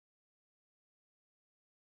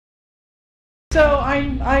So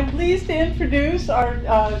I'm pleased to introduce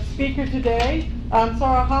our speaker today.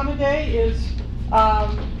 Sara Hamideh is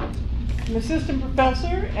an assistant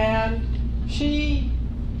professor, and she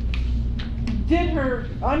did her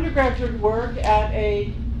undergraduate work at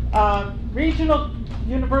a regional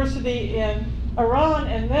university in Iran,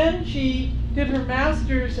 and then she did her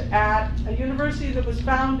master's at a university that was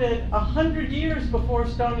founded 100 years before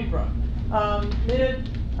Stony Brook,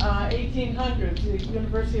 mid-1800s, the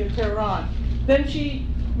University of Tehran. Then she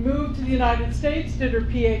moved to the United States, did her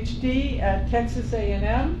PhD at Texas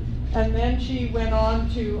A&M, and then she went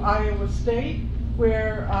on to Iowa State,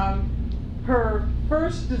 where her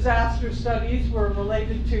first disaster studies were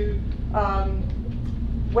related to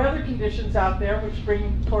weather conditions out there, which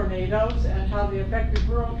bring tornadoes and how they affected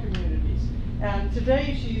rural communities. And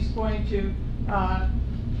today she's going to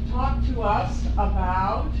talk to us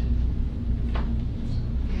about, let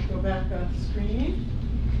me go back on the screen.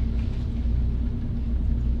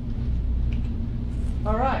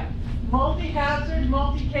 All right, multi-hazard,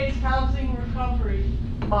 multi-case housing recovery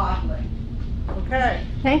modeling. Okay.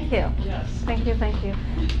 Thank you. Yes. Thank you, thank you.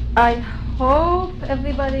 I hope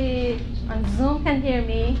everybody on Zoom can hear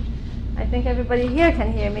me. I think everybody here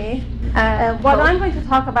can hear me. What I'm going to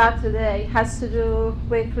talk about today has to do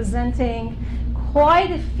with presenting quite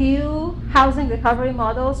a few housing recovery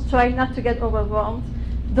models. Try not to get overwhelmed.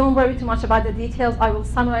 Don't worry too much about the details. I will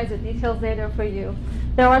summarize the details later for you.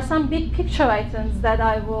 There are some big picture items that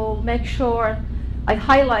I will make sure I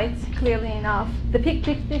highlight clearly enough. The big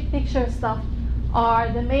picture stuff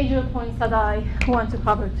are the major points that I want to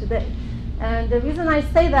cover today. And the reason I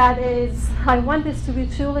say that is I want this to be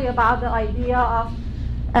truly about the idea of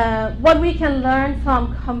what we can learn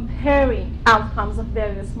from comparing outcomes of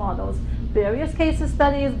various models, various case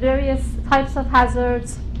studies, various types of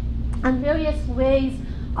hazards, and various ways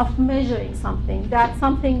of measuring something, that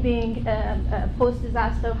something being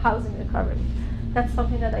post-disaster housing recovery. That's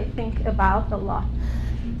something that I think about a lot.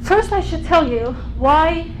 First, I should tell you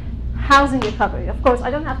why housing recovery. Of course, I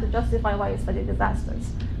don't have to justify why I study disasters.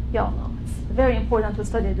 Y'all know it's very important to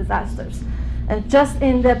study disasters. And just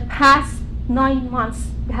in the past 9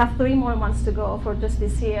 months, we have 3 more months to go for just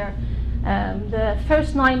this year. The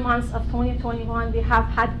first 9 months of 2021, we have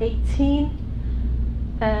had 18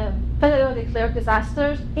 federally declared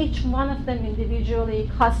disasters, each one of them individually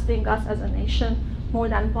costing us as a nation more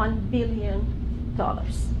than $1 billion.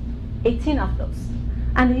 18 of those.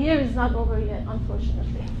 And the year is not over yet,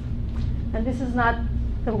 unfortunately. And this is not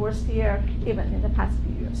the worst year even in the past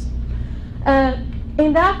few years.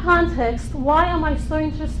 In that context, why am I so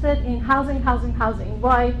interested in housing?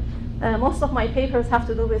 Why most of my papers have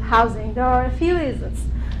to do with housing? There are a few reasons.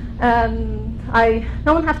 I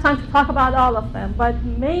don't have time to talk about all of them, but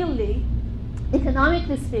mainly,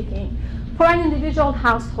 economically speaking, for an individual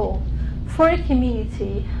household, for a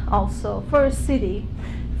community also, for a city,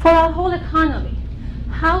 for our whole economy,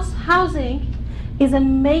 housing is a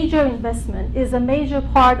major investment, is a major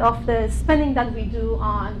part of the spending that we do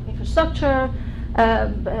on infrastructure,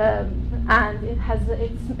 and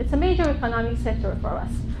it's a major economic sector for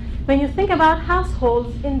us. When you think about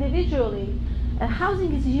households individually,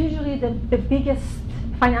 housing is usually the biggest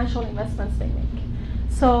financial investments they make.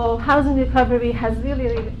 So housing recovery has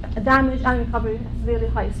really, damage and recovery has really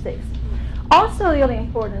high stakes. Also, really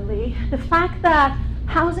importantly, the fact that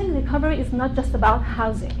housing recovery is not just about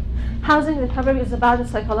housing. Housing recovery is about the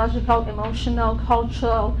psychological, emotional,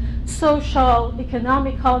 cultural, social,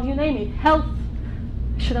 economical, you name it, health,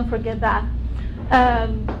 shouldn't forget that,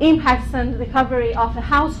 impacts and recovery of a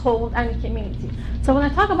household and a community. So when I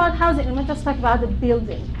talk about housing, I'm not just talking about the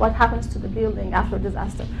building, what happens to the building after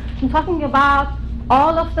disaster. I'm talking about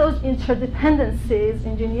all of those interdependencies,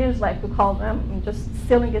 engineers like to call them, I'm just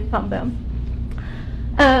stealing it from them,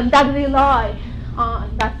 that rely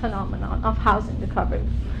on that phenomenon of housing recovery.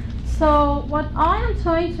 So what I am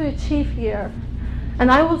trying to achieve here,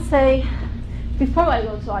 and I will say, before I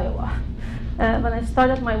go to Iowa, when I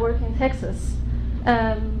started my work in Texas,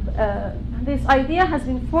 this idea has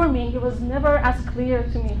been forming. It was never as clear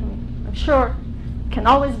to me. I'm sure it can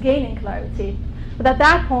always gain in clarity. But at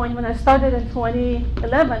that point, when I started in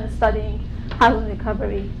 2011 studying housing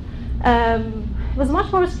recovery, it was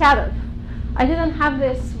much more scattered. I didn't have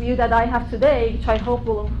this view that I have today, which I hope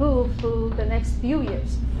will improve through the next few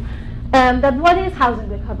years. That what is housing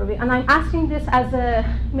recovery? And I'm asking this as a,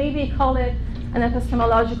 maybe call it an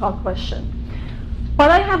epistemological question. What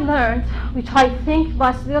I have learned, which I think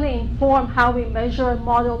must really inform how we measure,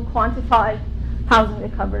 model, quantify housing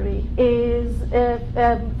recovery, is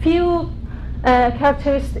a few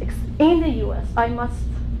characteristics in the US, I must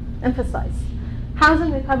emphasize.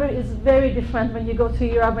 housing recovery is very different when you go to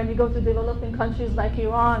Europe, when you go to developing countries like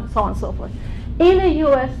Iran, so on and so forth. In the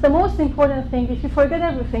US, the most important thing, if you forget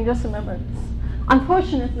everything, just remember this.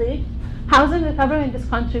 Unfortunately, housing recovery in this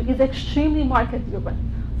country is extremely market-driven.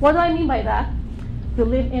 What do I mean by that? You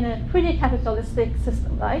live in a pretty capitalistic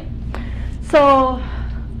system, right? So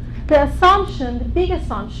the assumption, the big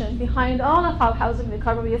assumption behind all of our housing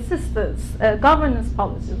recovery assistance, governance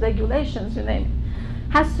policies, regulations, you name it,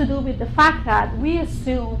 has to do with the fact that we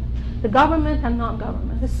assume, the government and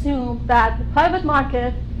non-government assume that the private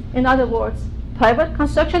market, in other words, private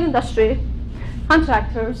construction industry,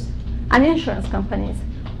 contractors, and insurance companies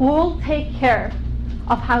will take care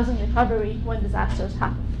of housing recovery when disasters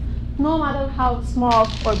happen, no matter how small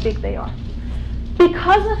or big they are.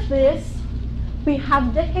 Because of this, we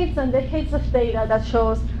have decades and decades of data that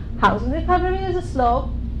shows housing recovery is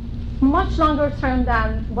slow, much longer term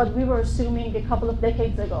than what we were assuming a couple of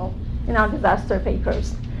decades ago in our disaster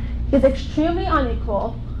papers. It's extremely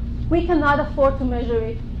unequal. We cannot afford to measure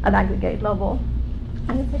it at aggregate level,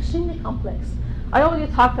 and it's extremely complex. I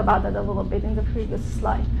already talked about that a little bit in the previous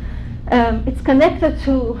slide. It's connected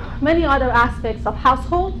to many other aspects of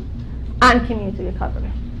household and community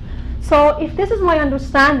recovery. So if this is my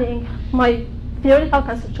understanding, my theoretical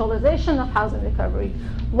conceptualization of housing recovery,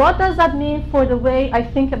 what does that mean for the way I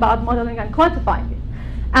think about modeling and quantifying it?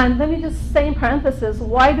 And let me just say in parentheses,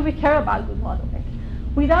 why do we care about good modeling?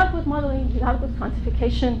 Without good modeling, without good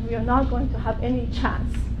quantification, we are not going to have any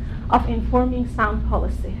chance of informing sound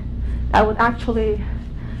policy that would actually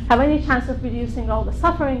have any chance of reducing all the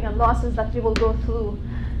suffering and losses that we will go through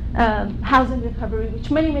housing recovery, which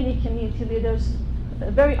many, many community leaders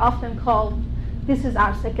very often call, this is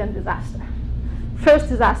our second disaster. First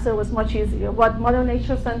disaster was much easier. What Mother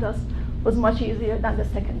Nature sent us was much easier than the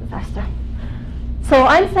second disaster. So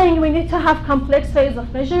I'm saying we need to have complex ways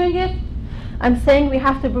of measuring it. I'm saying we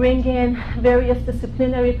have to bring in various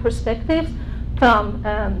disciplinary perspectives from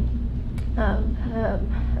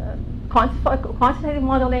quantitative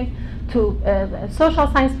modeling to social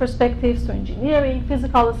science perspectives, to engineering,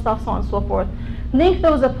 physical stuff, so on and so forth. Link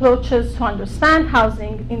those approaches to understand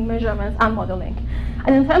housing in measurements and modeling.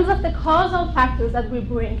 And in terms of the causal factors that we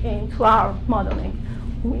bring into our modeling,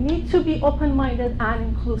 we need to be open-minded and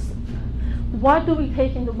inclusive. What do we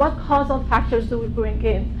take into, what causal factors do we bring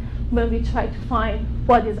in when we try to find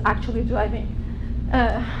what is actually driving,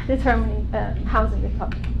 determining housing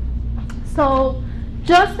recovery? So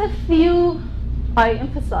just a few, I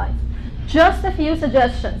emphasize, just a few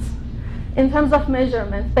suggestions in terms of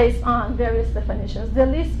measurements based on various definitions. The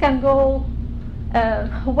list can go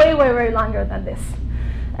way, way, way longer than this.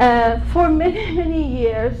 For many, many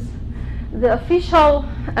years, the official,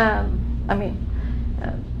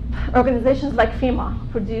 organizations like FEMA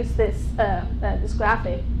produced this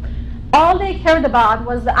graphic. All they cared about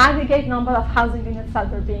was the aggregate number of housing units that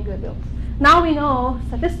were being rebuilt. Now we know,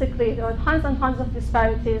 statistically, there are tons and tons of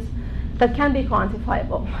disparities that can be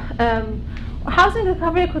quantifiable. Housing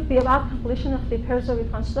recovery could be about completion of repairs or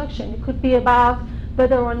reconstruction. It could be about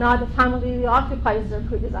whether or not a family reoccupies their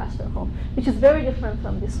pre-disaster home, which is very different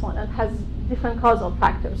from this one and has different causal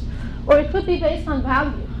factors. Or it could be based on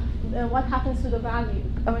value, what happens to the value,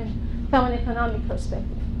 from an economic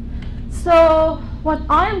perspective. So what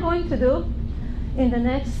I am going to do in the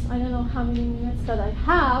next, I don't know how many minutes that I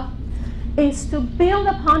have, is to build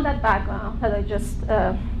upon that background that I just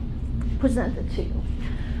presented to you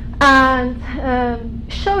and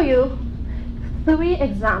show you 3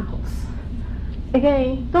 examples.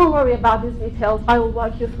 Again, don't worry about these details. I will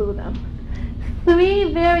walk you through them.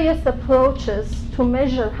 3 various approaches to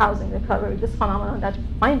measure housing recovery, this phenomenon that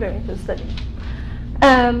I'm very interested in.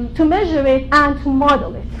 To measure it and to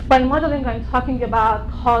model it. By modeling, I'm talking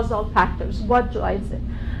about causal factors, what drives it,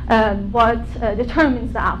 what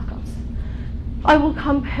determines the outcomes. I will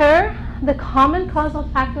compare the common causal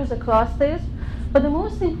factors across this, but the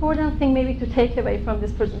most important thing maybe to take away from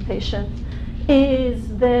this presentation is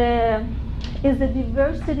the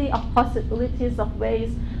diversity of possibilities of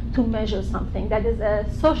ways to measure something that is a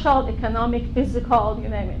social, economic, physical, you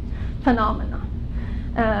name it, phenomenon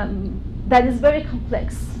that is very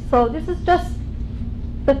complex. So this is just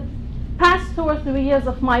the past 2 or 3 years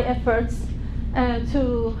of my efforts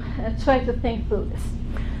to try to think through this.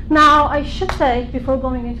 Now, I should say, before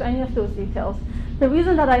going into any of those details, the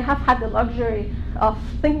reason that I have had the luxury of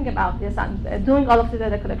thinking about this and doing all of the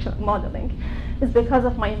data collection and modeling is because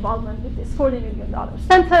of my involvement with this $40 million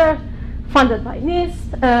center funded by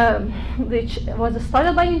NIST, which was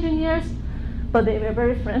started by engineers, but they were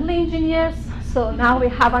very friendly engineers. So now we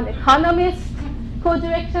have an economist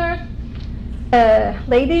co-director,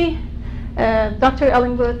 lady, Dr.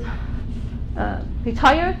 Ellingwood,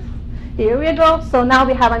 retired a year ago. So now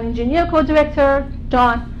we have an engineer co-director,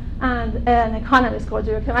 John, and an economist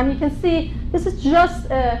co-director. And you can see this is just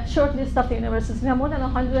a short list of the universities. We have more than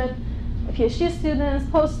 100 PhD students,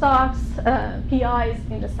 postdocs, PIs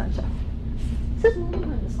in the center. This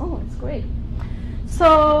is oh, it's great.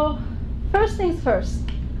 So first things first,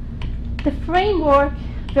 the framework,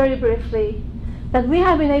 very briefly, that we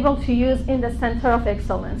have been able to use in the Center of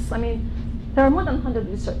Excellence. I mean, there are more than 100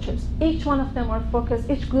 researchers. Each one of them are focused,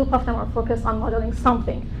 each group of them are focused on modeling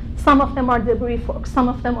something. Some of them are debris folks, some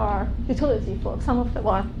of them are utility folks, some of them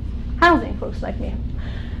are housing folks like me.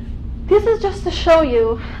 This is just to show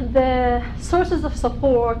you the sources of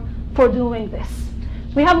support for doing this.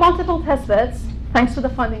 We have multiple test beds, thanks to the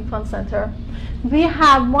funding from Center. We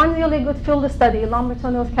have one really good field study,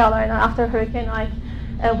 Lumberton, North Carolina, after Hurricane Ike.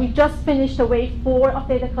 We just finished the wave 4 of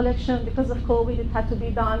data collection. Because of COVID, it had to be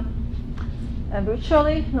done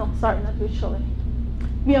virtually. No, sorry, not virtually.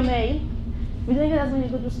 Via mail. We didn't get as many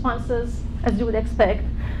good responses as you would expect.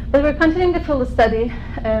 But we're continuing the field study.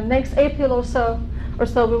 Next April or so, we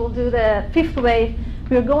will do the 5th wave.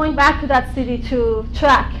 We're going back to that city to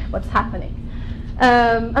track what's happening.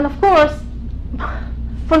 And of course,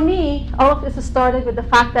 for me, all of this started with the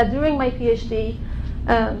fact that during my PhD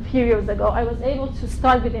a few years ago, I was able to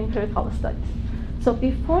start with empirical studies. So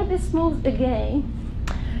before this moves again,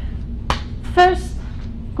 first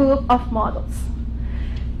group of models.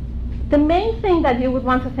 The main thing that you would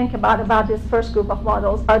want to think about this first group of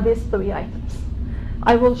models are these 3 items.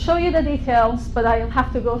 I will show you the details, but I'll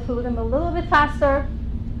have to go through them a little bit faster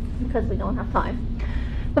because we don't have time.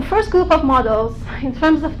 The first group of models, in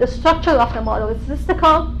terms of the structure of the model, is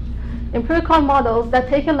statistical, empirical models that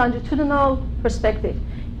take a longitudinal perspective.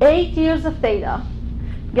 8 years of data,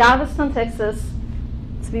 Galveston, Texas.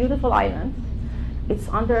 It's a beautiful island. It's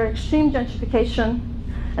under extreme gentrification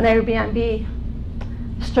and Airbnb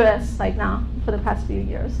stress right now for the past few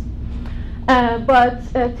years. But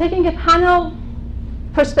taking a panel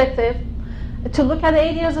perspective to look at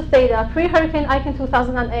 8 years of data, pre-Hurricane Ike in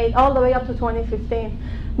 2008 all the way up to 2015,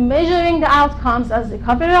 measuring the outcomes as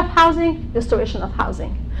recovery of housing, restoration of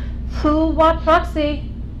housing. Through what proxy?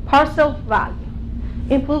 Parcel value.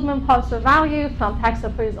 Improvement parcel value from tax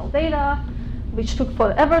appraisal data, which took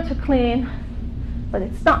forever to clean, but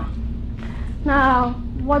it's done. Now,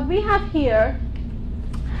 what we have here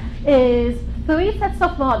is 3 sets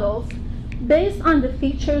of models based on the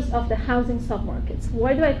features of the housing submarkets.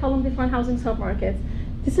 Why do I call them different housing submarkets?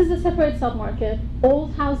 This is a separate submarket,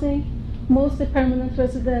 old housing, mostly permanent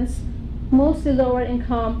residents, mostly lower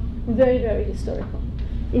income, very, very historical.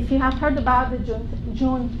 If you have heard about the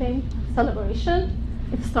Juneteenth celebration,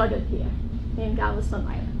 it started here in Galveston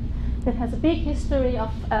Island. It has a big history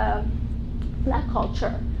of Black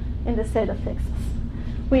culture in the state of Texas.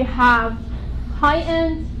 We have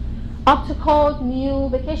high-end, up-to-code, new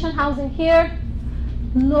vacation housing here,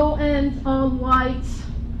 low-end, all-white,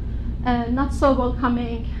 not so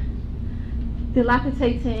welcoming,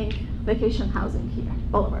 dilapidating vacation housing here,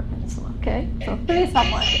 all over Peninsula, okay? So 3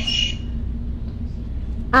 submarkets.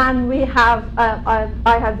 And we have, I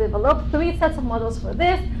have developed 3 sets of models for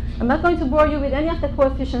this. I'm not going to bore you with any of the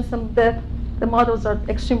coefficients. The models are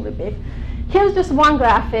extremely big. Here's just one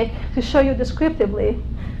graphic to show you descriptively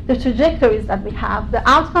the trajectories that we have. The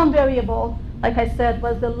outcome variable, like I said,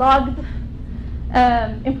 was the logged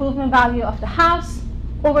improvement value of the house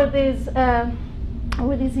over these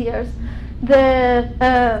years.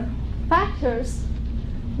 The factors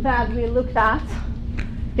that we looked at,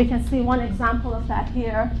 you can see one example of that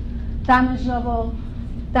here. Damage level,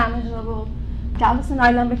 Galveston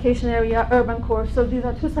Island vacation area, urban core. So these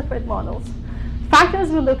are 2 separate models. Factors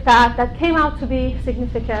we looked at that came out to be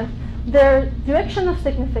significant, their direction of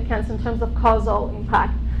significance in terms of causal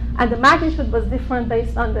impact, and the magnitude was different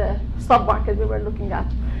based on the submarket we were looking at.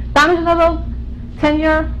 Damage level,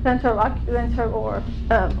 tenure, renter or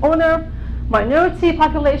owner, minority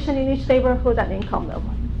population in each neighborhood, and income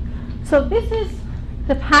level. So this is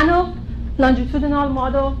the panel longitudinal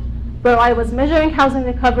model where I was measuring housing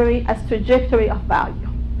recovery as trajectory of value.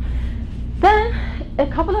 Then, a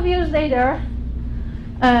couple of years later,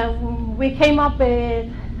 we came up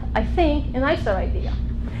with, I think, a nicer idea.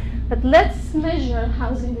 But let's measure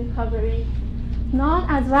housing recovery not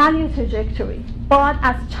as value trajectory, but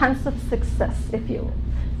as chance of success, if you will.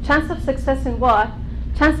 Chance of success in what?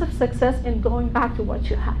 Chance of success in going back to what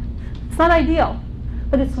you had. It's not ideal,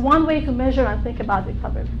 but it's one way to measure and think about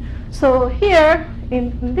recovery. So here,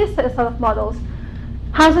 in this set of models,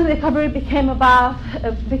 housing recovery became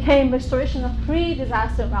restoration of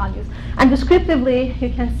pre-disaster values. And descriptively, you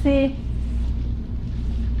can see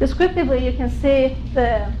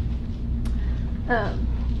the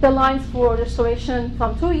the lines for restoration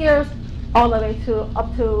from 2 years all the way to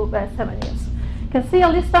up to 7 years. You can see a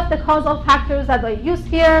list of the causal factors that I used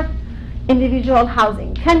here: individual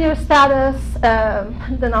housing tenure status,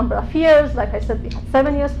 the number of years. Like I said, we had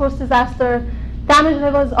 7 years post-disaster. Damage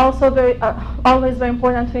level is also always very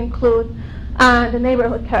important to include, and the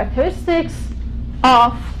neighborhood characteristics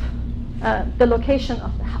of the location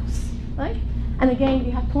of the house, right? And again,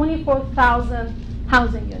 we have 24,000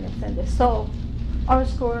 housing units in this. So our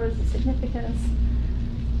scores, the significance,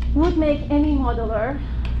 would make any modeler,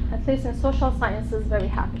 at least in social sciences, very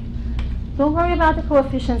happy. Don't worry about the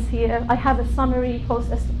coefficients here. I have a summary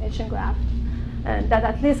post-estimation graph and that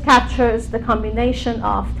at least captures the combination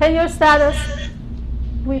of tenure status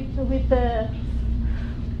with the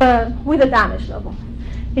damage level.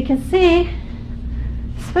 You can see,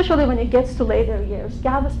 especially when it gets to later years,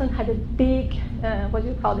 Galveston had a big,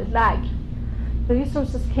 lag. The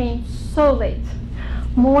resources came so late.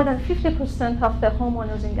 More than 50% of the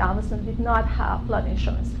homeowners in Galveston did not have flood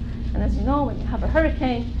insurance. And as you know, when you have a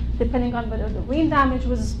hurricane, depending on whether the wind damage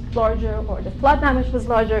was larger or the flood damage was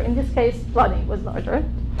larger, in this case, flooding was larger.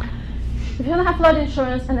 If you don't have flood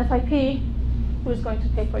insurance and FIP, who is going to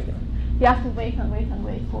pay for you? You have to wait and wait and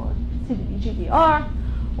wait for CDBG-DR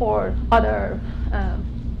or other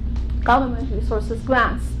government resources,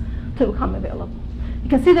 grants, to become available. You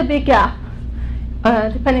can see the big gap,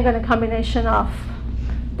 depending on the combination of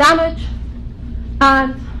damage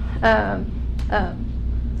and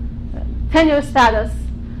tenure status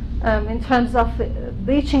in terms of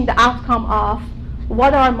reaching the outcome of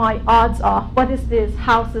what are my odds of, what is this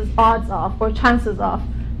house's odds of or chances of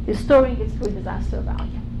restoring its pre-disaster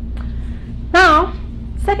value. Now,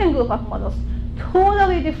 second group of models,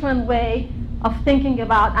 totally different way of thinking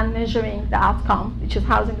about and measuring the outcome, which is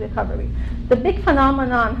housing recovery. The big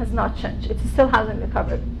phenomenon has not changed. It's still housing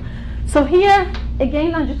recovery. So here,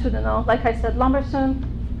 again, longitudinal. Like I said, Lumberton,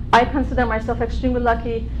 I consider myself extremely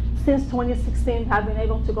lucky. Since 2016, have been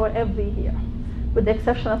able to go every year, with the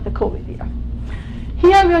exception of the COVID year.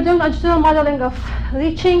 Here, we are doing longitudinal modeling of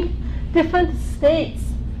reaching different states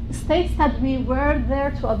that we were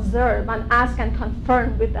there to observe and ask and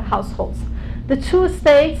confirm with the households. The two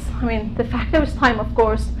states, the factor is time, of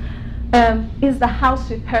course. Is the house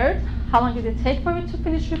repaired? How long did it take for it to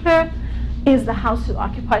finish repair? Is the house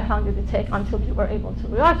occupied? How long did it take until you were able to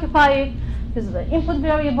reoccupy it? These are the input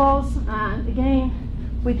variables. And again,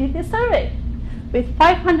 we did this survey with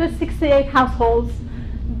 568 households.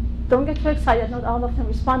 Don't get too excited, not all of them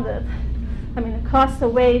responded. Across the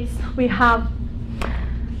weights, we have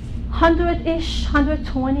 100-ish,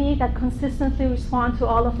 120 that consistently respond to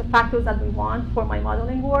all of the factors that we want for my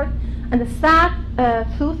modeling work. And the sad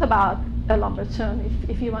truth about Lumberton,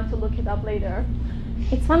 if you want to look it up later,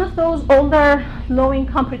 it's one of those older,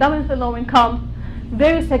 low-income, predominantly low-income,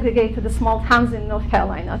 very segregated small towns in North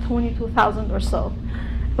Carolina, 22,000 or so,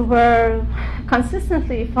 where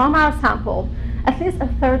consistently from our sample, at least a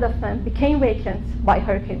third of them became vacant by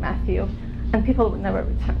Hurricane Matthew, and people would never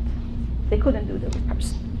return. They couldn't do the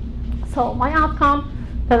repairs. So my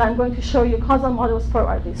outcome that I'm going to show you, causal models for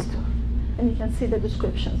are these two. And you can see the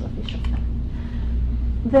descriptions of each of them.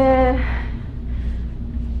 The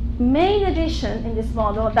main addition in this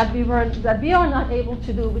model that we are not able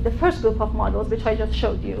to do with the first group of models, which I just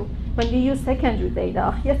showed you, when we use secondary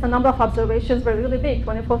data, yes, the number of observations were really big,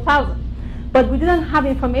 24,000. But we didn't have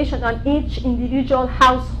information on each individual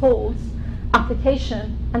household's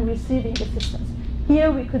application and receiving assistance.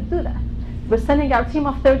 Here we could do that. We're sending our team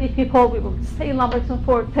of 30 people. We would stay in Lumberton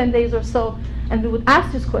for 10 days or so, and we would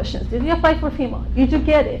ask these questions. Did you apply for FEMA? Did you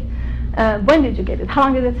get it? When did you get it? How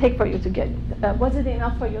long did it take for you to get it? Was it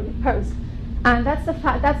enough for your repairs? And that's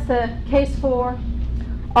the case for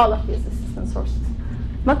all of these assistance sources.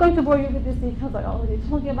 I'm not going to bore you with these details. I already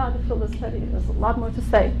told you about the field study. There's a lot more to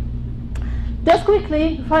say. Just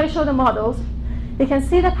quickly, before I show the models, you can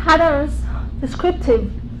see the patterns,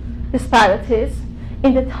 descriptive disparities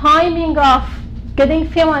in the timing of getting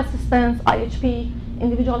FEMA assistance, IHP,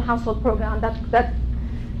 individual household program. That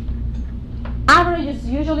average is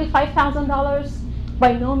usually $5,000,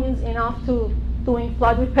 by no means enough to doing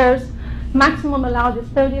flood repairs. Maximum allowed is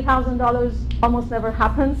 $30,000, almost never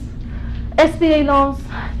happens. SBA loans,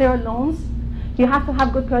 there are loans. You have to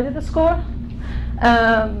have good credit score.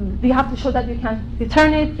 You have to show that you can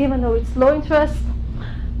return it even though it's low interest.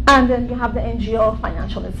 And then you have the NGO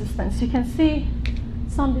financial assistance. You can see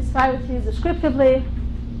some disparities descriptively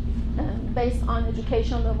based on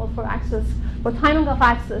education level for access, for timing of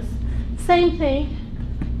access. Same thing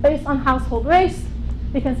based on household race.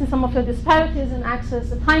 You can see some of the disparities in access,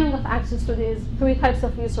 the timing of access to these three types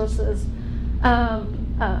of resources,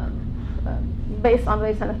 based on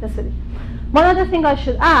race and ethnicity. One other thing I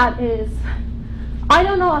should add is, I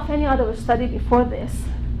don't know of any other study before this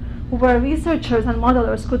where researchers and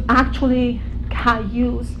modelers could actually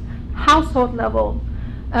use household level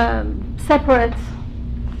separate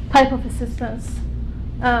type of assistance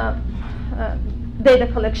data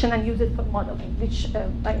collection and use it for modeling, which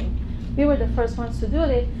I mean, we were the first ones to do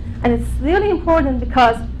it. And it's really important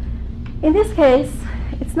because in this case,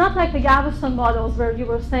 it's not like the Galveston models where you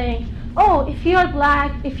were saying, oh, if you are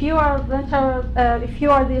black, if you are renter, if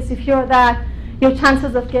you are this, if you are that, your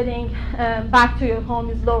chances of getting back to your home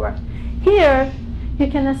is lower. Here,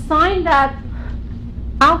 you can assign that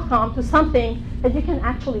outcome to something that you can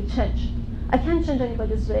actually change. I can't change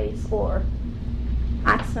anybody's race or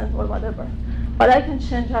accent or whatever, but I can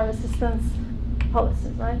change our assistance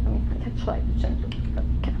policies, right? I mean, I can try to change it, but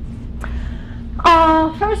I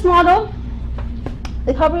can't. First model,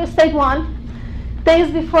 recovery state 1,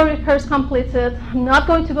 days before repairs completed. I'm not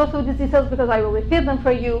going to go through the details because I will repeat them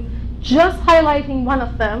for you, just highlighting one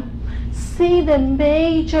of them. See the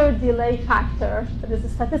major delay factor that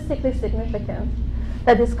is statistically significant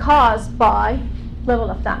that is caused by level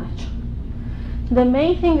of damage. The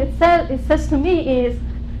main thing it says to me is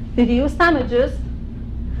reduce damages,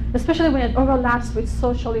 especially when it overlaps with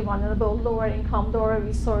socially vulnerable, lower income, lower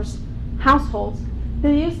resource households.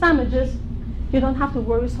 Reduce damages, you don't have to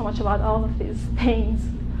worry so much about all of these pains,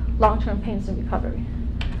 long-term pains in recovery.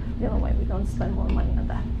 You know why we don't spend more money on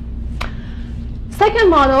that. Second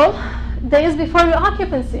model, days before your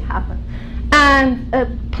occupancy happened.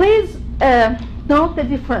 And please note the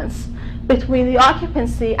difference between the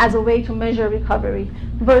occupancy as a way to measure recovery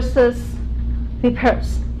versus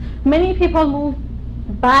repairs. Many people move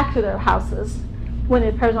back to their houses when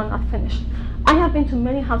repairs are not finished. I have been to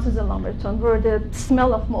many houses in Lumberton where the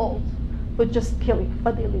smell of mold would just kill you,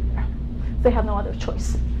 but they live there. They have no other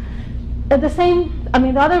choice. The same, I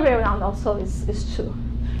mean, the other way around also is true.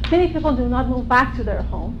 Many people do not move back to their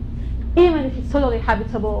home, even if it's totally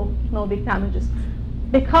habitable, no big damages,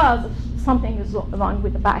 because something is wrong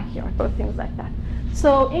with the backyard or things like that.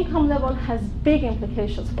 So income level has big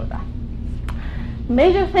implications for that.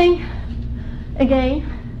 Major thing, again,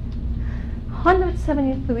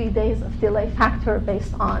 173 days of delay factor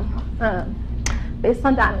based on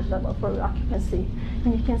damage level for occupancy.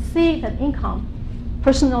 And you can see that income,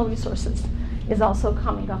 personal resources, is also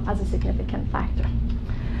coming up as a significant factor.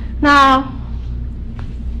 Now,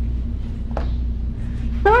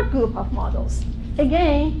 third group of models,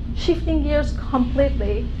 again, shifting gears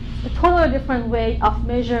completely, a totally different way of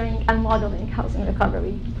measuring and modeling housing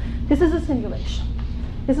recovery. This is a simulation.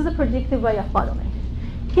 This is a predictive way of modeling.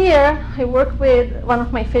 Here, I work with one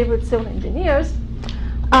of my favorite civil engineers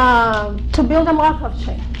to build a Markov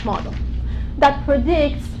chain model that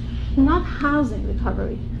predicts not housing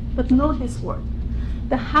recovery, but note this word,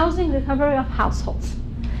 the housing recovery of households.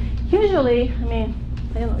 Usually, I mean,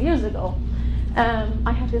 I don't know, years ago,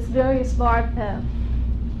 I had this very smart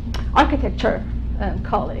architecture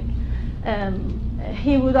colleague.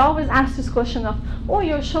 He would always ask this question of, oh,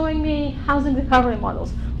 you're showing me housing recovery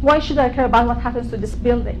models. Why should I care about what happens to this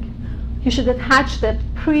building? You should attach the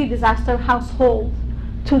pre-disaster household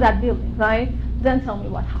to that building, right? Then tell me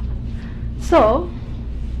what happened. So,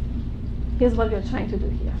 here's what we're trying to do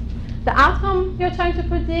here. The outcome you're trying to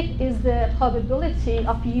predict is the probability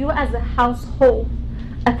of you as a household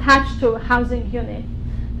attached to a housing unit,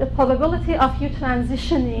 the probability of you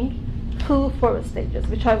transitioning through 4 stages,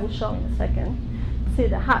 which I will show in a second. See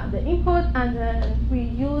the input, and then we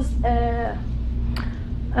use a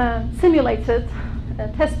simulated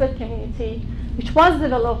testbed community, which was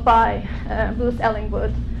developed by Bruce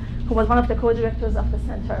Ellingwood, who was one of the co-directors of the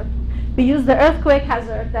center. We used the earthquake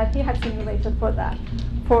hazard that he had simulated for that,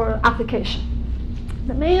 for application.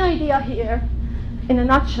 The main idea here, in a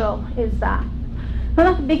nutshell, is that one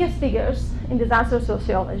of the biggest figures in disaster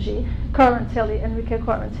sociology, Enrique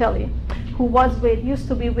Quarantelli, who used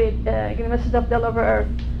to be with University of Delaware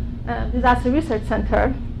Disaster Research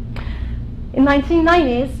Center, in early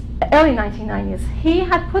 1990s, he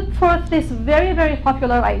had put forth this very, very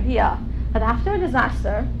popular idea that after a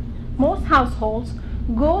disaster, most households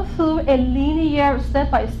go through a linear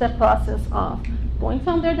step-by-step process of going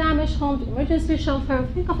from their damaged home to emergency shelter.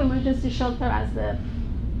 Think of emergency shelter as the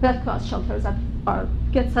Red Cross shelters that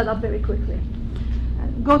get set up very quickly.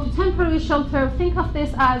 Go to temporary shelter. Think of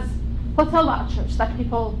this as hotel vouchers that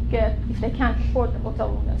people get if they can't afford the hotel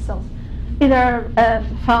room themselves, either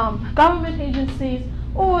from government agencies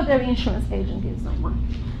or their insurance agent gives them one.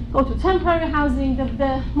 Go to temporary housing.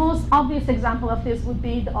 The most obvious example of this would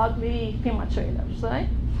be the ugly FEMA trailers, right?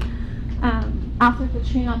 After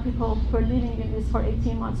Katrina, people were living in this for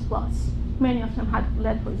 18 months plus. Many of them had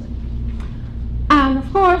lead poisoning. And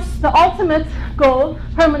of course, the ultimate goal,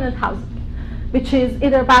 permanent housing, which is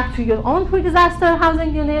either back to your own pre-disaster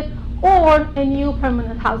housing unit or a new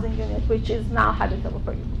permanent housing unit, which is now habitable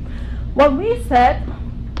for you. What we said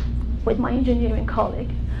with my engineering colleague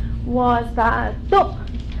was that, look,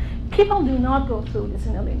 people do not go through this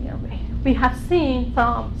in a linear way. We have seen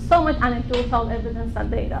so much anecdotal evidence and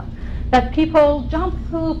data that people jump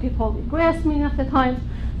through, people regress many of the times.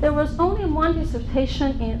 There was only one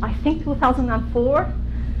dissertation in, I think, 2004,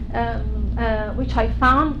 which I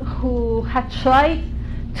found, who had tried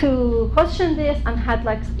to question this and had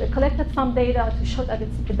collected some data to show that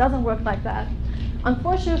it doesn't work like that.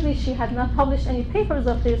 Unfortunately, she had not published any papers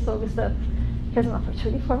of this, so we said, here's an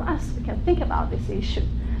opportunity for us. We can think about this issue,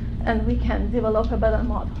 and we can develop a better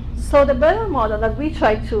model. So the better model that we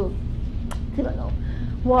tried to develop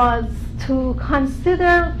was to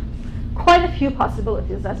consider quite a few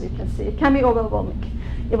possibilities, as you can see. It can be overwhelming.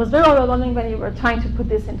 It was very overwhelming when you were trying to put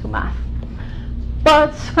this into math.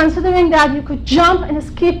 But considering that you could jump and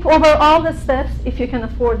skip over all the steps, if you can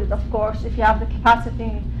afford it, of course, if you have the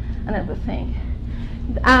capacity and everything,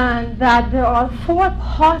 and that there are 4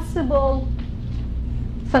 possible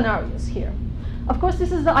scenarios here. Of course,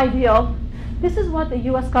 this is the ideal. This is what the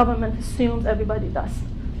US government assumes everybody does.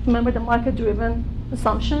 Remember the market-driven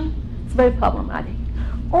assumption? It's very problematic.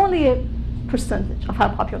 Only a percentage of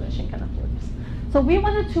our population can afford this. So we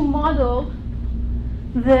wanted to model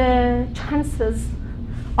the chances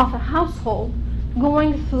of a household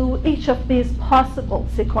going through each of these possible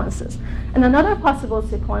sequences. And another possible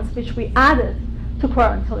sequence which we added to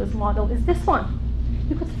Quarantillo's model is this one.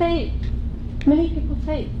 You could fail. Many people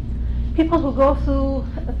fail. People who go through,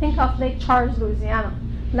 think of Lake Charles, Louisiana.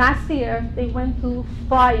 Last year, they went through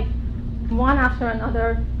 5, one after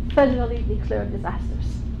another, federally declared disasters.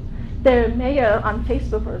 Their mayor on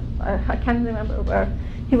Facebook, or I can't remember where,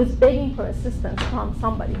 he was begging for assistance from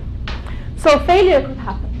somebody. So failure could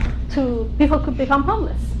happen. People could become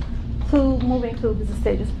homeless through moving through these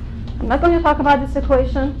stages. I'm not going to talk about this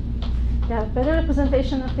equation. We have a better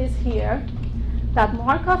representation of this here. That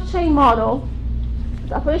Markov chain model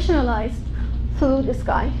is operationalized through this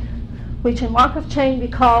guy, which in Markov chain we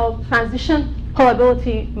call transition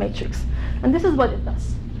probability matrix. And this is what it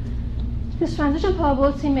does. This transition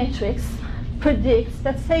probability matrix predicts,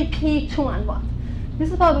 let's say, P2 and 1. This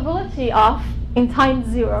is the probability of, in time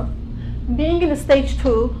 0, being in a stage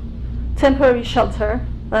 2 temporary shelter,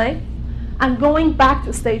 right? And going back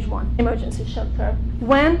to stage 1 emergency shelter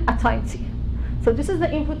when at time t. So this is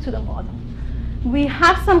the input to the model. We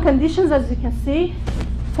have some conditions, as you can see,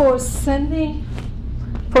 for sending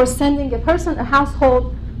a person, a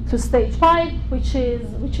household, to stage 5, which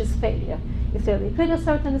is failure. If they repeat a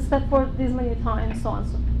certain step for these many times, so on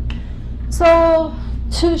and so on. So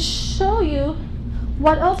to show you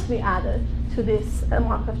what else we added to this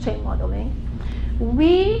Markov chain modeling,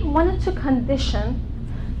 we wanted to condition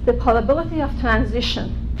the probability of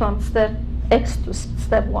transition from step X to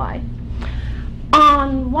step Y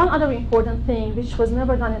on one other important thing which was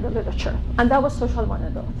never done in the literature, and that was social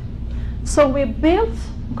vulnerability. So we built,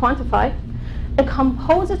 quantified, a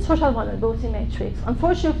composite social vulnerability matrix.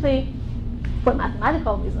 Unfortunately, for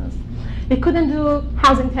mathematical reasons, we couldn't do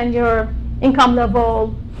housing tenure, income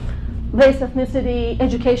level, race, ethnicity,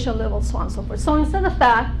 education level, so on and so forth. So instead of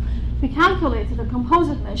that, we calculated a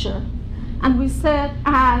composite measure, and we said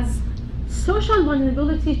as social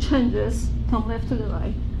vulnerability changes from left to the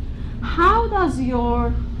right, how does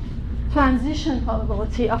your transition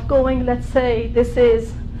probability of going, let's say this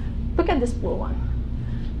is, look at this blue one,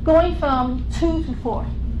 going from 2 to 4,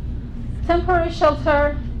 temporary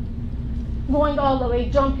shelter, going all the way,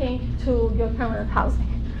 jumping to your permanent housing.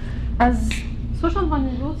 As social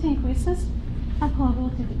vulnerability increases, that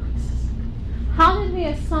probability decreases. How did we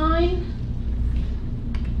assign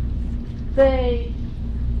the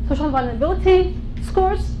social vulnerability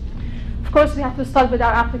scores? Of course, we have to start with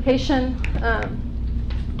our application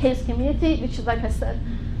case community, which, like I said,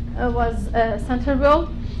 was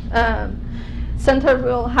Centerville.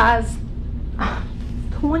 Centerville has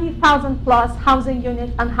 20,000 plus housing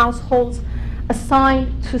units and households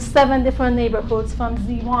assigned to 7 different neighborhoods from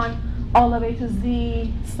Z1 all the way to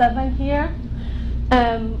Z7 here.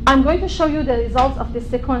 I'm going to show you the results of this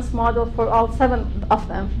sequence model for all 7 of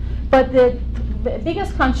them. But the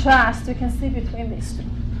biggest contrast you can see between these two.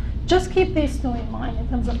 Just keep these two in mind in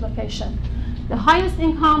terms of location. The highest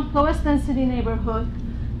income, lowest density neighborhood,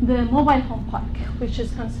 the mobile home park, which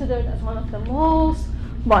is considered as one of the most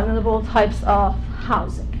vulnerable types of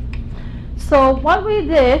housing. So what we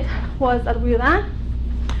did was that we ran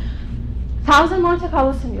 1,000 Monte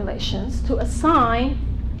Carlo simulations to assign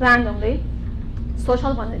randomly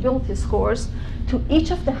social vulnerability scores to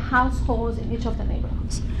each of the households in each of the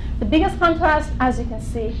neighborhoods. The biggest contrast, as you can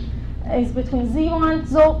see, is between Z1,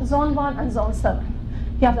 Zone 1, and Zone 7.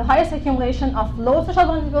 You have the highest accumulation of low social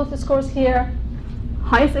vulnerability scores here,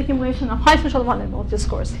 highest accumulation of high social vulnerability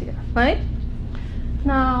scores here, right?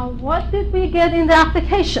 Now, what did we get in the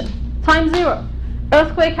application? Time 0.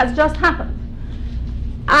 Earthquake has just happened.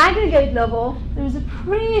 Aggregate level, there is a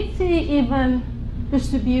pretty even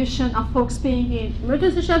distribution of folks being in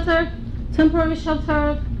emergency shelter, temporary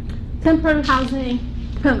housing,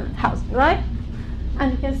 permanent housing, right?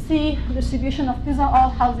 And you can see the distribution of, these are all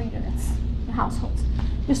housing units, the households,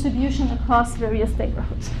 distribution across various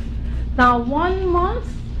neighborhoods. Now, 1 month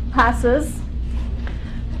passes,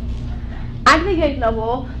 aggregate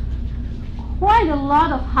level, quite a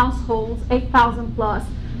lot of households, 8,000 plus,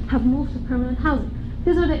 have moved to permanent housing.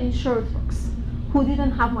 These are the insured folks who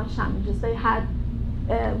didn't have much damages. They had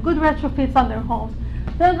good retrofits on their homes.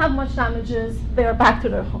 They don't have much damages. They are back to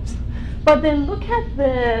their homes. But then look at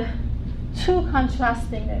the two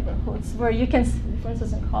contrasting neighborhoods where you can see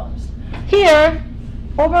differences in colors. Here,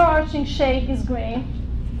 overarching shade is green.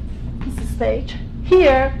 This is stage.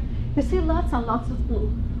 Here, you see lots and lots of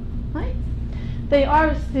blue, right? They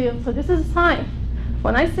are still, so this is a sign.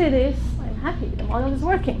 When I see this, I'm happy, the model is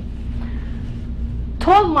working.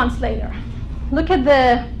 12 months later, look at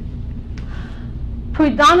the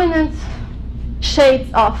predominant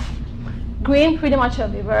shades of green pretty much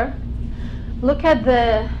everywhere. Look at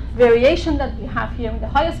the variation that we have here in the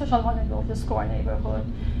highest social vulnerability score neighborhood,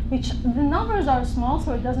 which the numbers are small,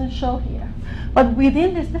 so it doesn't show here. But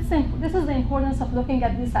within this is the importance of looking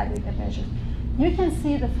at these aggregate measures. You can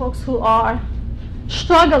see the folks who are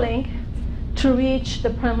struggling to reach the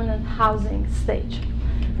permanent housing stage.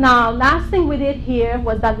 Now, last thing we did here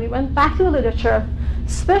was that we went back to the literature,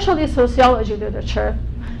 especially sociology literature,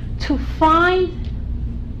 to find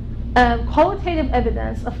qualitative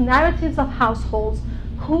evidence of narratives of households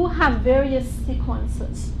who have various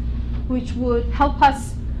sequences, which would help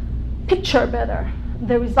us picture better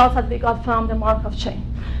the results that we got from the Markov chain.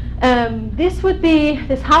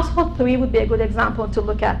 This household 3 would be a good example to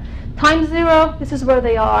look at. Time 0, this is where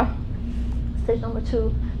they are. Stage number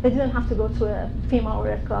 2, they didn't have to go to a FEMA or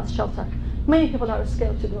Red Cross shelter. Many people are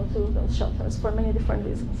scared to go to those shelters for many different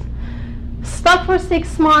reasons. Stuck for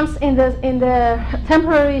 6 months in the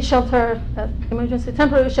temporary shelter,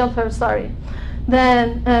 temporary shelter, sorry.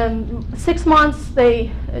 Then 6 months,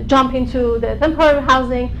 they jump into the temporary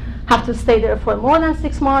housing, have to stay there for more than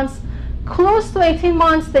 6 months. Close to 18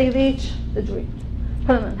 months, they reach the dream,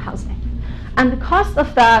 permanent housing. And the cost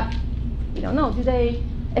of that, we don't know. Do they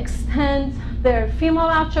extend their FEMA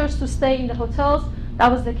vouchers to stay in the hotels? That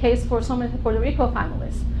was the case for so many Puerto Rico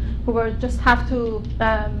families who were just have to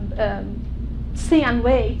see and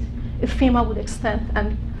wait if FEMA would extend,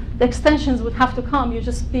 and the extensions would have to come. You'd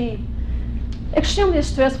just be extremely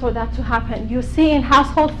stressed for that to happen. You see in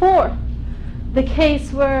household 4, the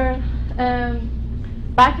case where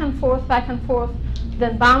back and forth,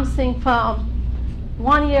 then bouncing from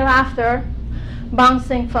 1 year after,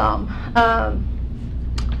 bouncing from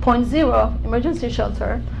point 0, emergency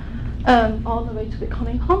shelter, all the way to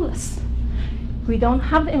becoming homeless. We don't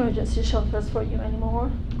have the emergency shelters for you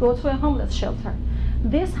anymore. Go to a homeless shelter.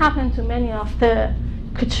 This happened to many of the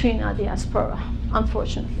Katrina diaspora,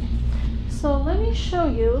 unfortunately. So let me show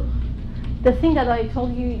you the thing that I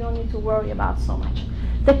told you don't need to worry about so much.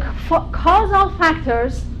 The causal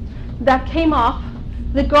factors that came up,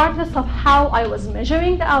 regardless of how I was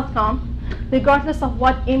measuring the outcome, regardless of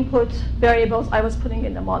what input variables I was putting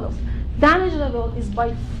in the models. Damage level is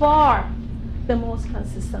by far the most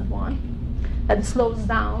consistent one. That slows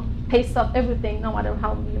down, pace up everything, no matter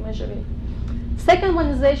how you measure it. Second one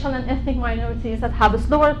is racial and ethnic minorities that have a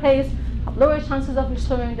slower pace, have lower chances of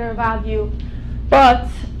restoring their value. But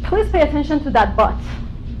please pay attention to that but.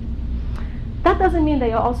 That doesn't mean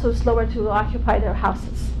they are also slower to occupy their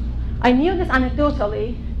houses. I knew this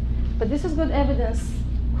anecdotally, but this is good evidence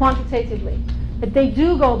quantitatively, that they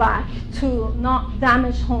do go back to not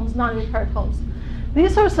damaged homes, non-repaired homes.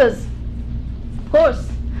 Resources, of course,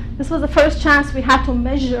 this was the first chance we had to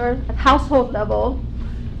measure at household level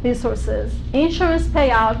resources. Insurance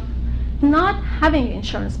payout, not having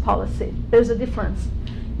insurance policy, there's a difference.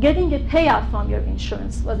 Getting a payout from your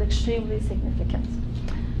insurance was extremely significant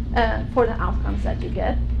for the outcomes that you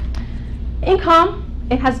get. Income,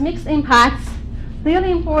 it has mixed impacts.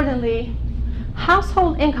 Really importantly,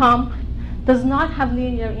 household income does not have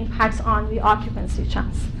linear impacts on the occupancy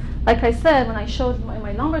chance. Like I said, when I showed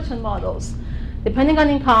my Lumberton models, depending on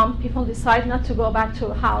income, people decide not to go back to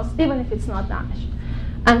a house, even if it's not damaged.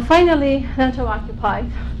 And finally, renter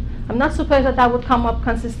occupied. I'm not surprised that that would come up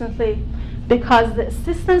consistently, because the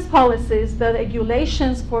assistance policies, the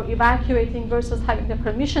regulations for evacuating versus having the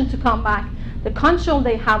permission to come back, the control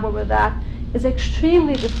they have over that is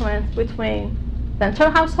extremely different between renter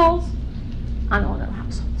households and owner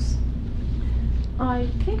households. I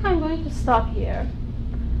think I'm going to stop here.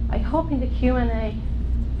 I hope in the Q&A,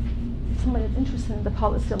 if somebody is interested in the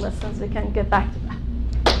policy lessons, we can get back to that.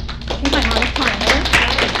 I think I'm out of time, right?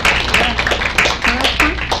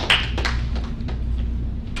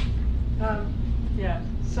 Yeah,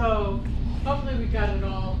 so hopefully we got it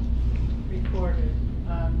all recorded.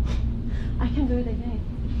 I can do it again.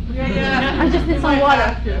 Yeah. I just need some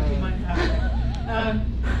water. We might have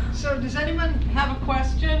to. So does anyone have a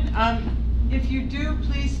question? If you do,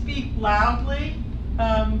 please speak loudly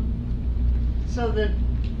so that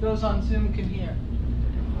those on Zoom can hear.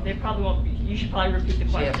 They probably won't be. You should probably repeat the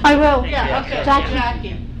question. I will. Yeah, okay.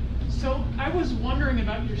 Jackie. So I was wondering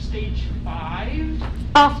about your stage 5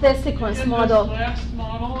 Of the sequence in model. this last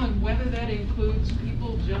model, and whether that includes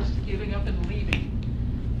people just giving up and leaving.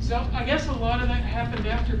 So I guess a lot of that happened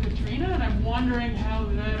after Katrina, and I'm wondering how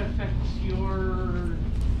that affects your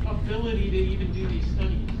ability to even do these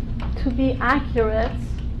studies. To be accurate,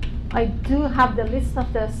 I do have the list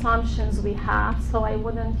of the assumptions we have, so I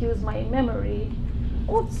wouldn't use my memory.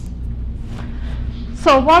 Oops.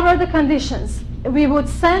 So what were the conditions? We would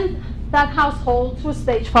send that household to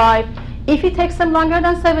stage 5. If it takes them longer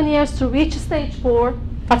than 7 years to reach stage 4,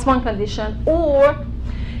 that's one condition. Or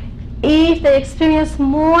if they experience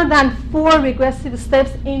more than 4 regressive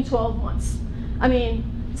steps in 12 months. I mean,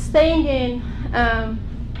 staying in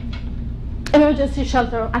emergency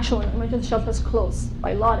shelter, actually emergency shelters close.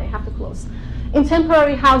 By law, they have to close. In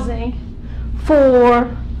temporary housing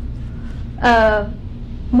for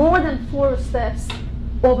more than 4 steps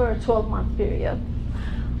over a 12-month period.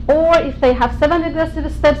 Or if they have 7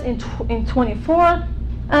 regressive steps in 24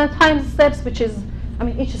 times steps, which is, I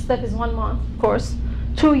mean, each step is 1 month, of course,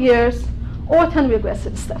 2 years, or 10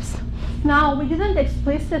 regressive steps. Now, we didn't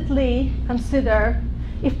explicitly consider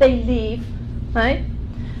if they leave, right?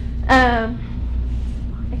 I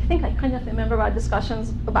think I kind of remember our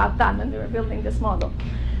discussions about that when we were building this model.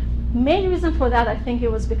 Main reason for that, I think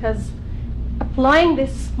it was because applying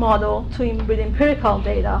this model with empirical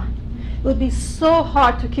data, it would be so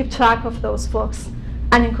hard to keep track of those folks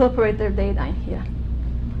and incorporate their data in here.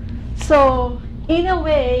 So in a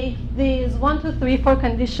way, these 1, 2, 3, 4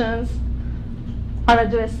 conditions are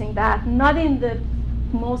addressing that, not in the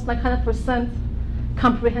most like 100%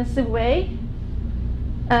 comprehensive way,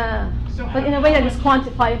 but in a way that is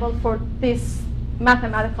quantifiable for this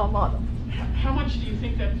mathematical model. How much do you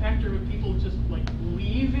think that factor of people just like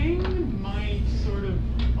leaving might sort of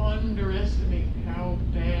underestimate how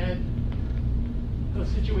bad the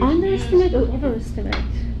situation Underestimate is? or overestimate?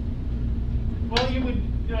 Well, you would,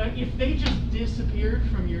 if they just disappeared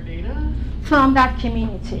from your data, From that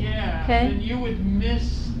community. yeah, Okay. then you would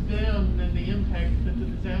miss them and the impact that the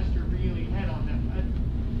disaster really had on them.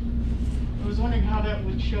 I was wondering how that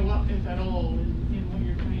would show up, if at all, in what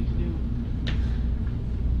you're trying to do.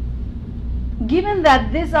 Given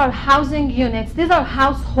that these are housing units, these are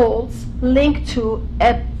households linked to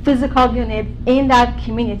a physical unit in that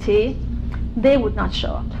community, they would not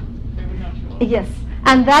show up. They would not show up. Yes,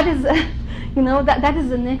 and that is, you know, that is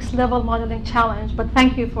the next level modeling challenge, but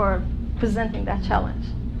thank you for presenting that challenge.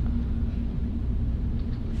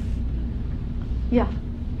 Yeah.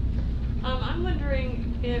 I'm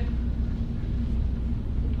wondering if,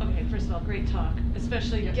 okay, first of all, great talk,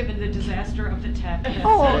 especially given the disaster of the tech.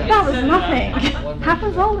 Oh, that was nothing.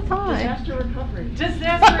 Happens all the time. Disaster recovery.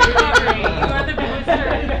 Disaster recovery. You are the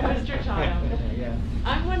poster child. Yeah.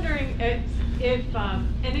 I'm wondering if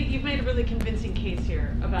and you've made a really convincing case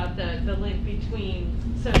here about the link between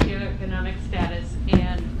socioeconomic status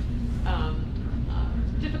and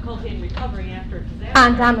difficulty in recovering after a disaster.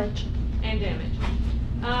 And damage. And damage.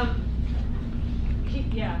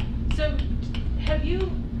 Yeah. So, have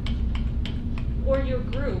you or your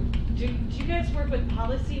group, do you guys work with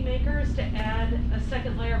policymakers to add a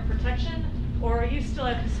second layer of protection, or are you still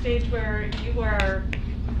at the stage where you are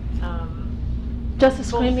Just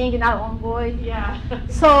screaming in our own voice? Yeah.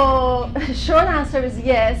 So, short answer is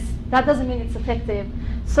yes. That doesn't mean it's effective.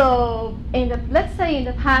 So, let's say in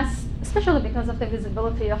the past, especially because of the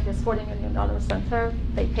visibility of this $40 million center,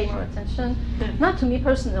 they pay more attention. Not to me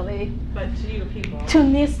personally, But to you people. to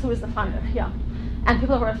NIST, who is the funder, yeah, and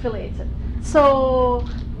people who are affiliated. So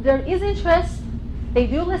there is interest, they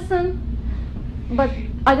do listen, but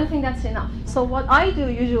I don't think that's enough. So what I do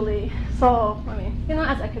usually, I mean, you know,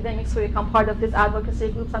 as academics, we become part of these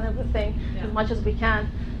advocacy groups and everything Yeah. as much as we can.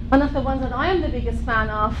 One of the ones that I am the biggest fan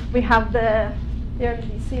of, we have here in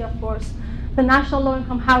DC, of course, the National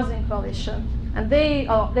Low-Income Housing Coalition. And they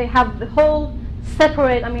have the whole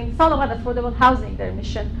separate, it's all about affordable housing, their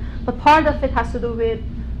mission. But part of it has to do with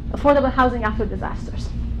affordable housing after disasters.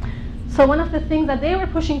 So one of the things that they were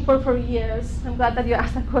pushing for years, I'm glad that you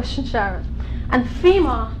asked that question, Sharon, and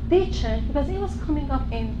FEMA, they changed because it was coming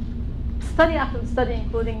up in study after study,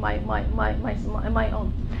 including my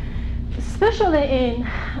own. Especially in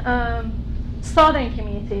southern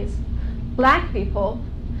communities, black people,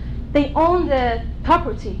 they own the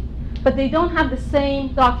property, but they don't have the same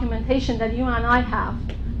documentation that you and I have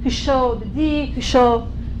to show the deed, to show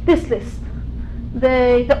this list,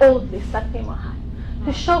 the old list that FEMA had,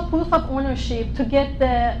 to show proof of ownership to get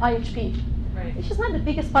the IHP, Right. which is not the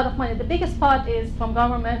biggest part of money. The biggest part is from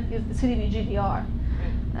government is the CDBGDR,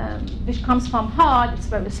 which comes from HUD. It's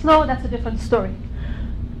very slow. That's a different story.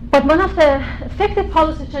 But one of the effective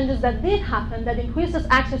policy changes that did happen that increases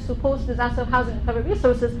access to post-disaster housing and recovery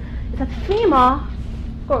resources is that FEMA,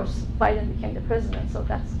 of course, Biden became the president, so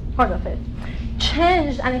that's part of it,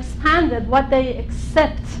 changed and expanded what they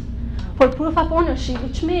accept for proof of ownership,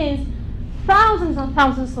 which means thousands and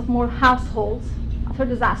thousands of more households after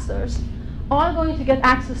disasters are going to get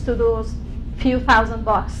access to those few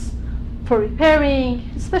 $1,000 for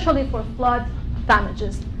repairing, especially for flood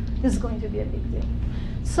damages. This is going to be a big deal.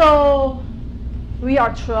 So we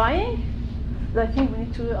are trying, but I think we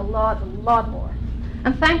need to do a lot more.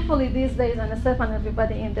 And thankfully these days, NSF and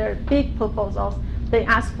everybody in their big proposals, they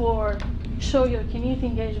ask for show your community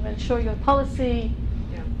engagement, show your policy,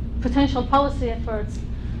 potential policy efforts.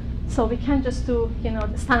 So we can't just do,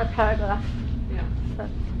 the standard paragraph. Yeah. But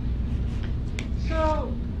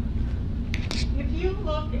So, if you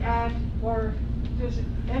look at, or does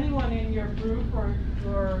anyone in your group,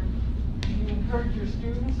 or you encourage your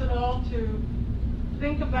students at all to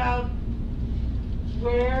think about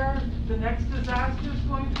where the next disaster is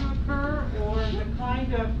going to occur, or the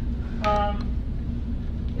kind of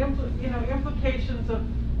implications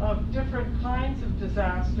of different kinds of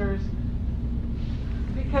disasters,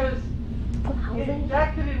 because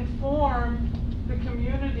that could inform the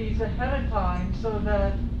communities ahead of time so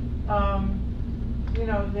that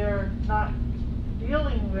they're not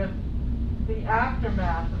dealing with the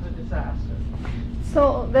aftermath of a disaster.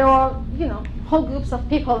 So there are, whole groups of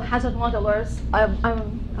people, hazard modelers.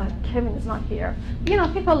 Kevin is not here.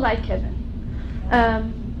 People like Kevin.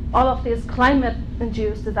 All of these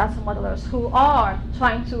climate-induced disaster modelers who are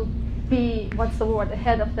trying to be,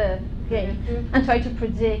 ahead of the game and try to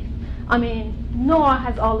predict. NOAA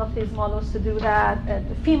has all of these models to do that.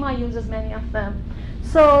 FEMA uses many of them.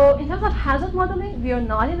 So in terms of hazard modeling, we are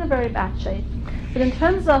not in a very bad shape. But in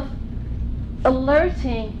terms of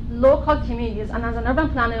alerting local communities, and as an urban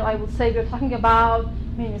planner, I would say we're talking about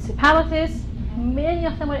municipalities. Many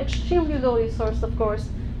of them are extremely low resource, of course,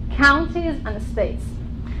 counties and states.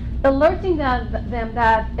 Alerting them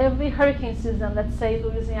that every hurricane season, let's say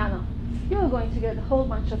Louisiana, you're going to get a whole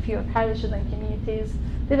bunch of your parishes and communities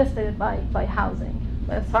devastated by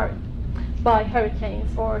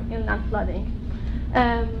hurricanes or inland flooding.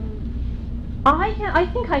 I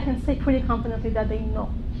think I can say pretty confidently that they know.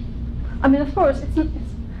 Of course, it's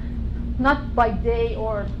not by day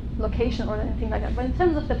or location or anything like that, but in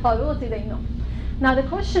terms of the probability, they know. Now the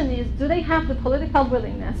question is, do they have the political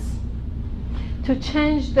willingness to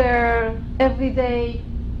change their everyday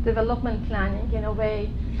development planning in a way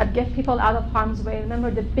that gets people out of harm's way?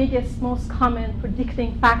 Remember, the biggest, most common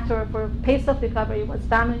predicting factor for pace of recovery was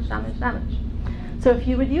damage. So if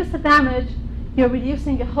you reduce the damage, you're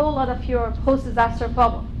reducing a whole lot of your post-disaster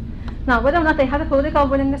problem. Now, whether or not they have the political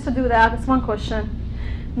willingness to do that, that's one question.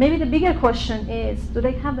 Maybe the bigger question is, do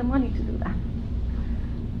they have the money to do that?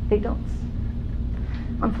 They don't.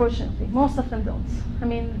 Unfortunately, most of them don't.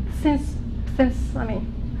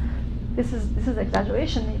 This is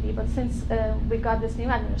exaggeration maybe, but since we got this new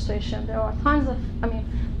administration, there are tons of,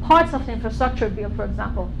 parts of the infrastructure bill, for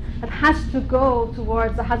example, that has to go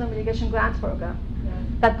towards the hazard mitigation grant program.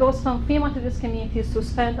 That goes from FEMA to these communities to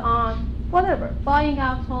spend on whatever, buying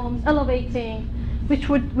out homes, elevating, which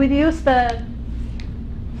would reduce the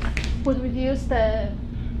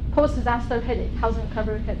post-disaster headache, housing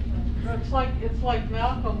recovery headache. It's like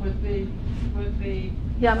Malcolm with the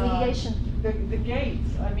mitigation. The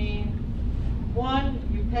gates. One,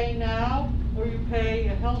 you pay now, or you pay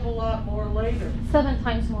a hell of a lot more later. 7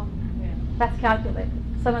 times more. Yeah. That's calculated.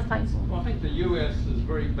 7 times more. Well, I think the U.S. is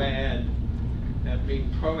very bad at being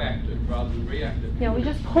proactive rather than reactive. We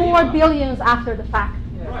just pour billions after the fact.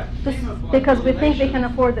 Yeah. Right. Just FEMA, because we the think they nation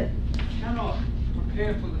can afford it. Cannot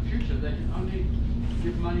prepare for the future. They can only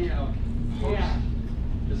give money out host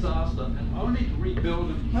disaster and only to rebuild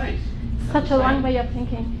in place. Such a long way of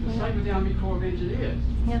thinking. The same with the Army Corps of Engineers.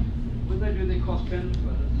 Yeah. When they do their cost-benefit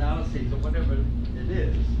analyses or whatever it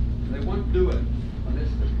is, they won't do it unless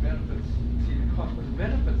the benefits exceed the cost. But the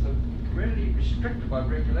benefits are really restricted by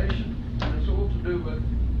regulation, and it's all to do with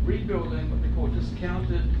rebuilding what they call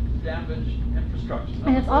discounted, damaged infrastructure.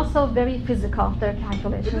 And it's also very physical, their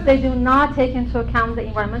calculations. They do not take into account the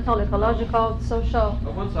environmental, ecological, social. I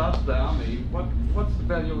once asked the Army, what's the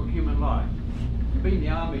value of human life? Being in the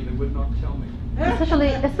Army, they would not tell me. Especially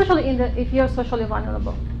if you're socially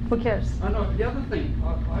vulnerable. Who cares? I know. The other thing,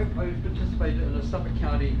 I participated in a Suffolk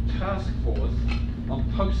County task force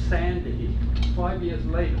on post-Sandy 5 years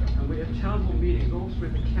later, and we had town hall meetings all through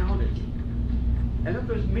the county. And at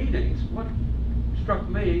those meetings, what struck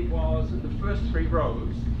me was in the first 3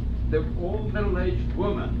 rows, they were all middle-aged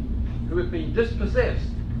women who had been dispossessed.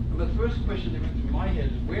 And the first question that went through my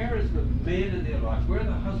head is, where is the men in their life? Where are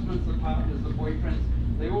the husbands, the partners, the boyfriends?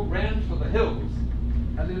 They all ran for the hills,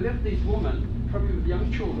 and they left these women, probably with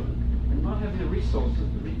young children, and not having the resources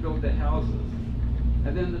to rebuild their houses.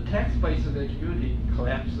 And then the tax base of their community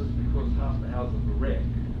collapses because half the houses were wrecked.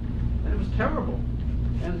 And it was terrible.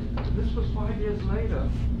 And this was 5 years later.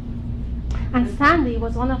 And Sandy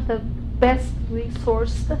was one of the best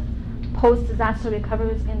resourced post-disaster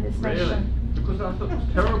recoveries in this nation. Because I thought it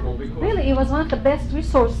was terrible. Because really, it was one of the best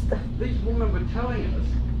resourced. These women were telling us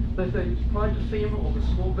that they applied to FEMA or the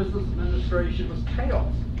Small Business Administration was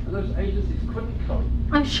chaos. And those agencies couldn't cope.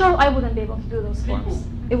 I'm sure I wouldn't be able to do those forms.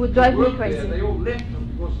 It would drive me crazy. There, they all left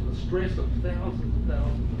because of the stress of thousands and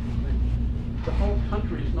thousands of things. The whole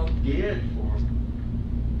country is not geared for it.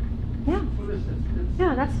 Yeah. Well,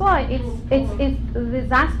 Yeah, that's why it's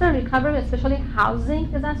disaster recovery, especially housing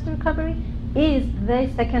disaster recovery, is the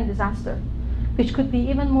second disaster, which could be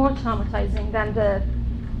even more traumatizing than the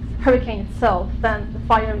hurricane itself, than the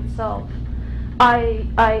fire itself. I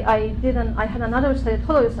had another study,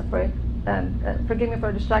 totally separate, forgive me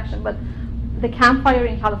for the distraction, but the Camp Fire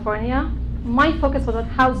in California, my focus was on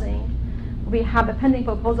housing. We have a pending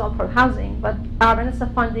proposal for housing, but our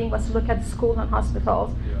NSF funding was to look at schools and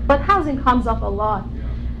hospitals. Yeah. But housing comes up a lot.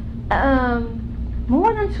 Yeah.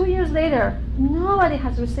 More than 2 years later, nobody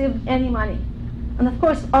has received any money. And of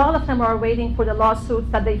course, all of them are waiting for the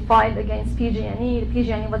lawsuits that they filed against PG&E. The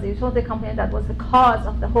PG&E was the utility company that was the cause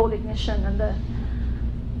of the whole ignition. And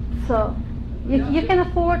so you can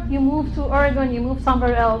afford, you move to Oregon, you move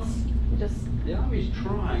somewhere else. You just. The Army's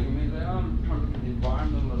trying. I mean, they are trying to look at the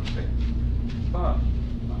environmental effects. But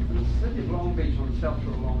in the city of Long Beach on the south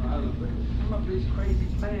shore of Long Island, they come up with these crazy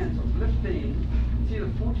plans of lifting, it's either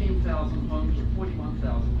 14,000 homes or 41,000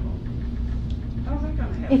 homes. How's that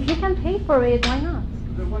going to happen? If you can pay for it, why not?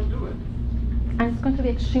 They won't do it. And it's going to be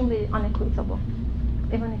extremely unequitable,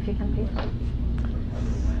 even if you can pay for it.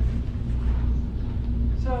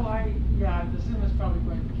 So I assume it's probably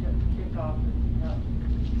going to kick off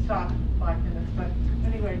and stop in 5 minutes. But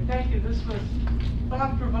anyway, thank you. This was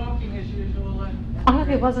thought-provoking as usual. And I hope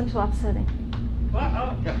it wasn't too upsetting.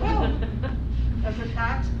 Well, as a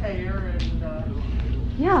taxpayer and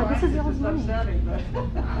Yeah, this is y'all's it's money. upsetting, but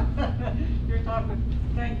you're talking.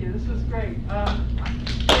 Thank you. This was great.